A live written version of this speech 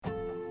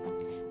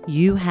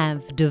You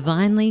have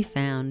divinely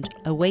found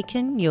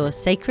Awaken Your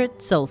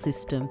Sacred Soul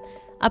System,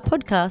 a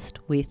podcast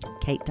with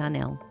Kate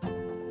Darnell.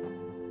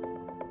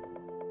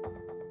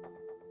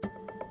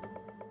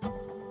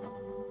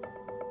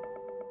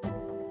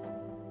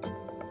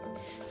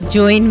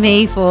 Join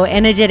me for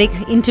energetic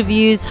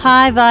interviews,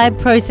 high vibe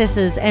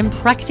processes, and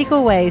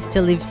practical ways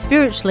to live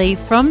spiritually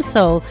from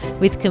soul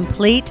with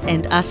complete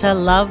and utter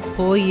love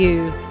for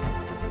you.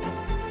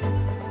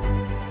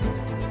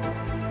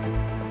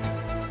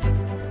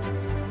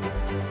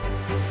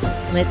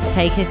 Let's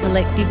take a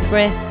collective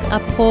breath, a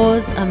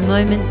pause, a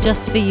moment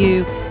just for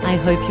you. I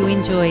hope you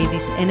enjoy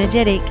this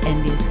energetic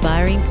and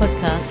inspiring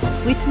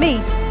podcast with me,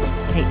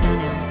 Kate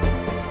Darnell.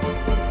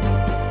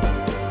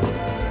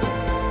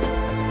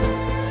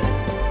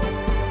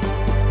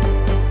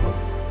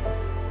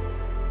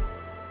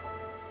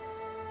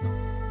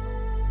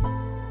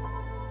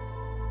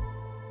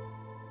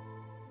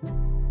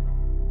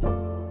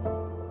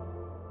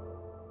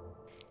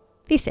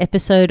 This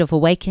episode of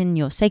Awaken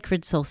Your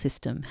Sacred Soul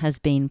System has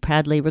been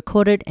proudly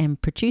recorded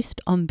and produced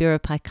on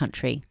Biripi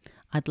country.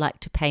 I'd like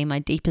to pay my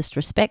deepest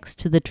respects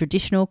to the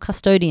traditional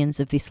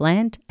custodians of this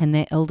land and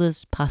their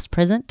elders past,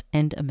 present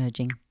and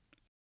emerging.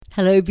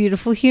 Hello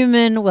beautiful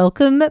human,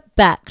 welcome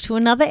back to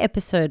another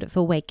episode of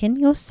Awaken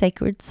Your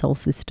Sacred Soul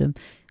System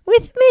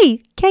with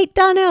me, Kate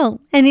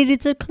Darnell, and it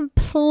is a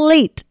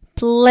complete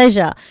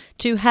pleasure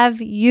to have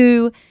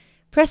you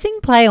pressing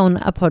play on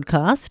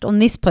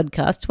this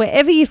podcast,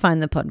 wherever you find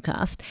the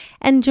podcast,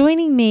 and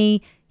joining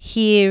me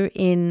here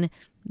in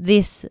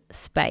this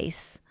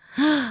space.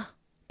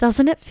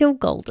 Doesn't it feel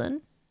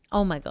golden?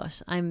 Oh my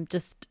gosh, I'm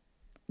just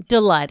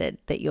delighted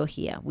that you're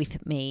here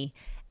with me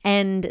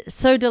and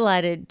so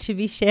delighted to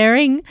be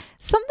sharing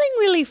something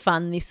really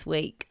fun this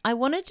week. I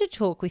wanted to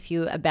talk with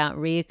you about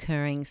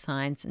reoccurring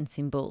signs and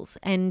symbols,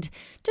 and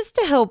just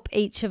to help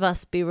each of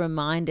us be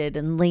reminded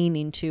and lean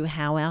into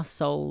how our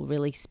soul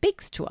really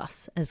speaks to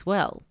us as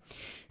well.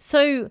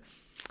 So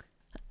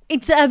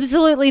it's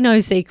absolutely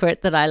no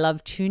secret that I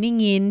love tuning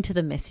in to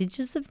the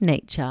messages of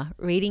nature,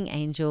 reading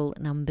angel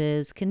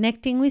numbers,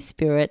 connecting with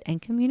spirit,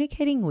 and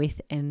communicating with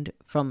and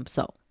from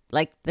soul.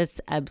 Like, that's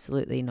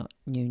absolutely not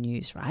new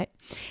news, right?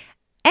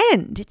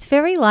 And it's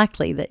very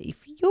likely that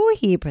if you're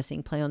here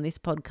pressing play on this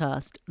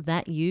podcast,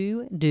 that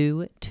you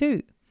do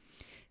too.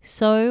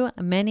 So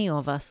many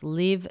of us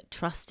live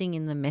trusting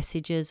in the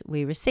messages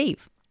we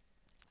receive.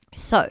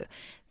 So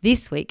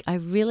this week, I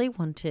really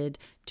wanted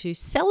to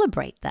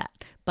celebrate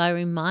that by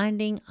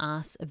reminding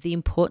us of the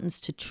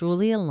importance to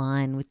truly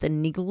align with the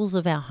niggles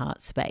of our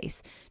heart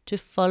space, to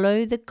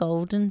follow the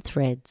golden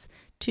threads,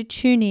 to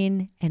tune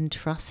in and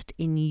trust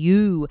in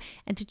you,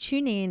 and to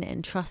tune in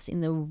and trust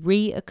in the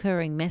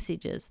reoccurring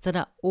messages that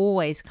are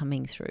always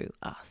coming through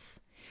us.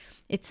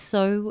 It's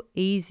so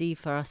easy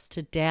for us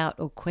to doubt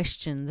or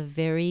question the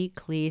very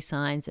clear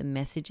signs and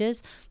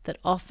messages that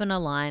often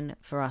align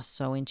for us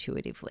so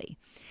intuitively.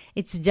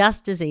 It's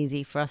just as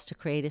easy for us to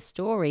create a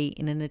story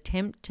in an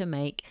attempt to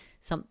make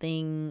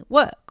something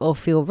work or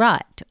feel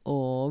right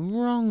or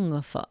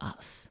wrong for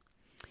us.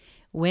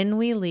 When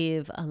we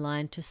live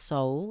aligned to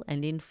soul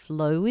and in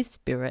flow with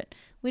spirit,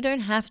 we don't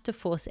have to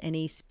force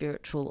any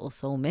spiritual or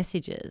soul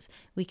messages.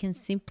 We can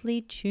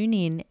simply tune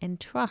in and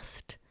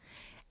trust.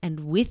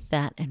 And with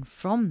that and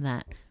from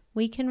that,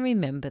 we can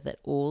remember that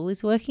all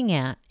is working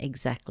out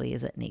exactly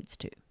as it needs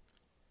to.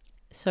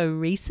 So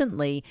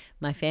recently,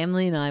 my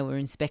family and I were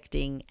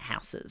inspecting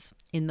houses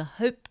in the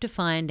hope to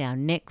find our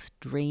next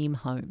dream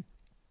home.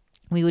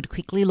 We would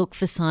quickly look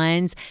for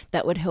signs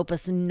that would help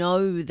us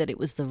know that it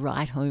was the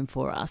right home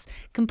for us,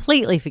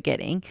 completely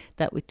forgetting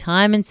that with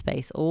time and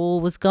space,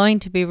 all was going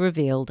to be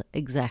revealed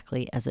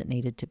exactly as it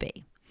needed to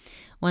be.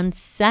 One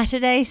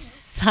Saturday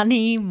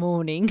sunny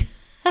morning,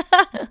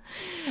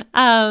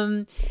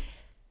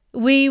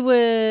 we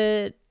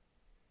were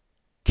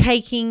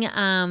taking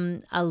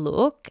a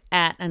look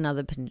at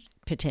another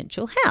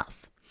potential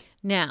house.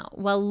 Now,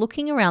 while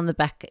looking around the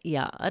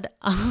backyard,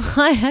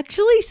 I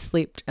actually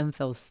slipped and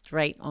fell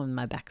straight on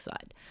my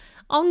backside.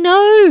 Oh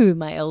no,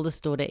 my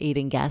eldest daughter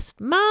Eden gasped,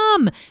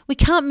 "Mom, we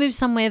can't move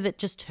somewhere that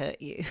just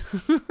hurt you."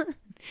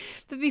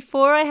 But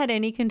before I had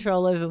any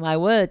control over my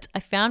words,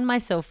 I found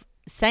myself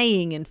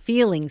saying and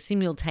feeling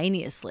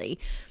simultaneously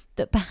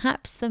that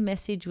perhaps the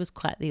message was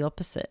quite the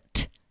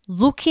opposite.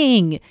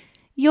 Looking,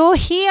 you're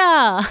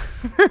here.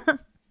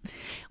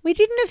 We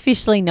didn't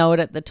officially know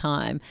it at the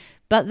time,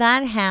 but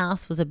that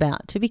house was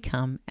about to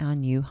become our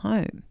new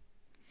home.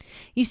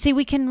 You see,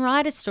 we can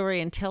write a story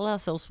and tell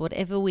ourselves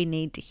whatever we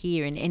need to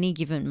hear in any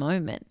given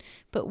moment.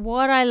 But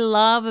what I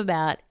love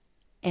about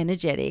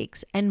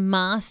energetics and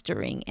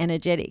mastering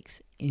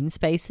energetics in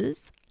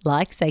spaces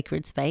like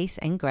Sacred Space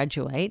and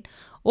Graduate,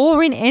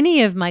 or in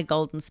any of my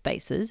golden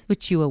spaces,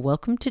 which you are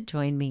welcome to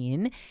join me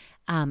in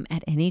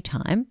at any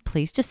time,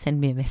 please just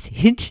send me a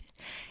message,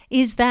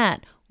 is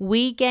that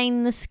we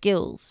gain the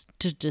skills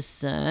to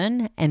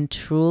discern and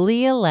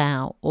truly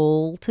allow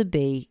all to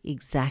be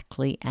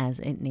exactly as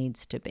it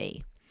needs to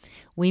be.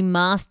 We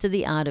master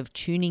the art of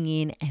tuning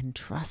in and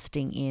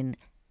trusting in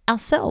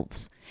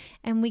ourselves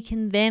And we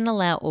can then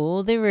allow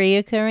all the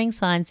reoccurring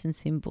signs and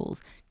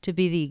symbols to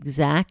be the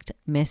exact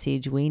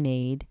message we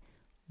need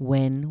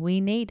when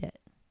we need it.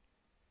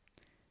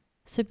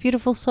 So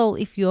beautiful soul,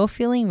 if you're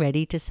feeling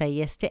ready to say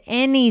yes to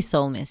any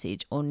soul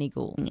message or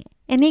niggle,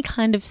 any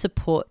kind of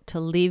support to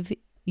live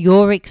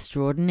your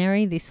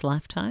extraordinary this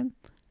lifetime,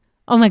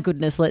 oh my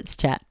goodness, let's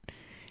chat.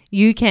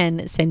 You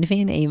can send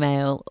me an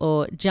email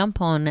or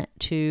jump on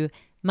to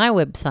my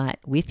website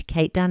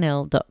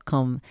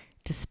withkatedarnell.com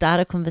to start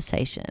a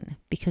conversation,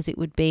 because it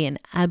would be an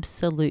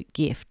absolute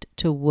gift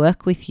to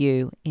work with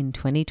you in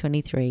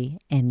 2023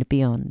 and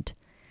beyond.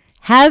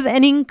 Have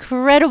an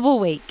incredible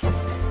week.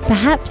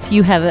 Perhaps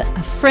you have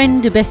a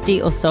friend, a bestie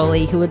or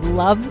soulie who would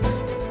love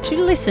to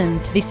listen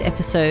to this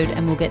episode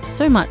and will get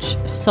so much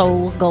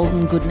soul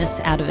golden goodness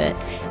out of it.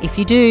 If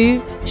you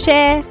do,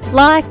 share,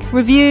 like,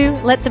 review,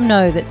 let them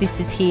know that this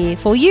is here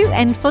for you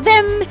and for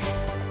them.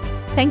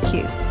 Thank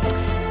you.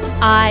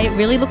 I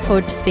really look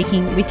forward to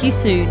speaking with you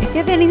soon. If you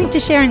have anything to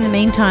share in the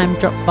meantime,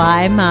 drop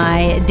by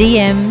my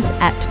DMs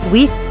at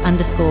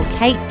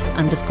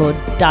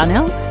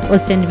with_Kate_Darnell or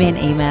send me an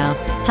email,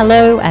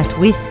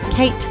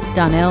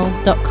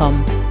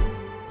 hello@withkatedarnell.com.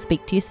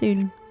 Speak to you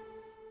soon.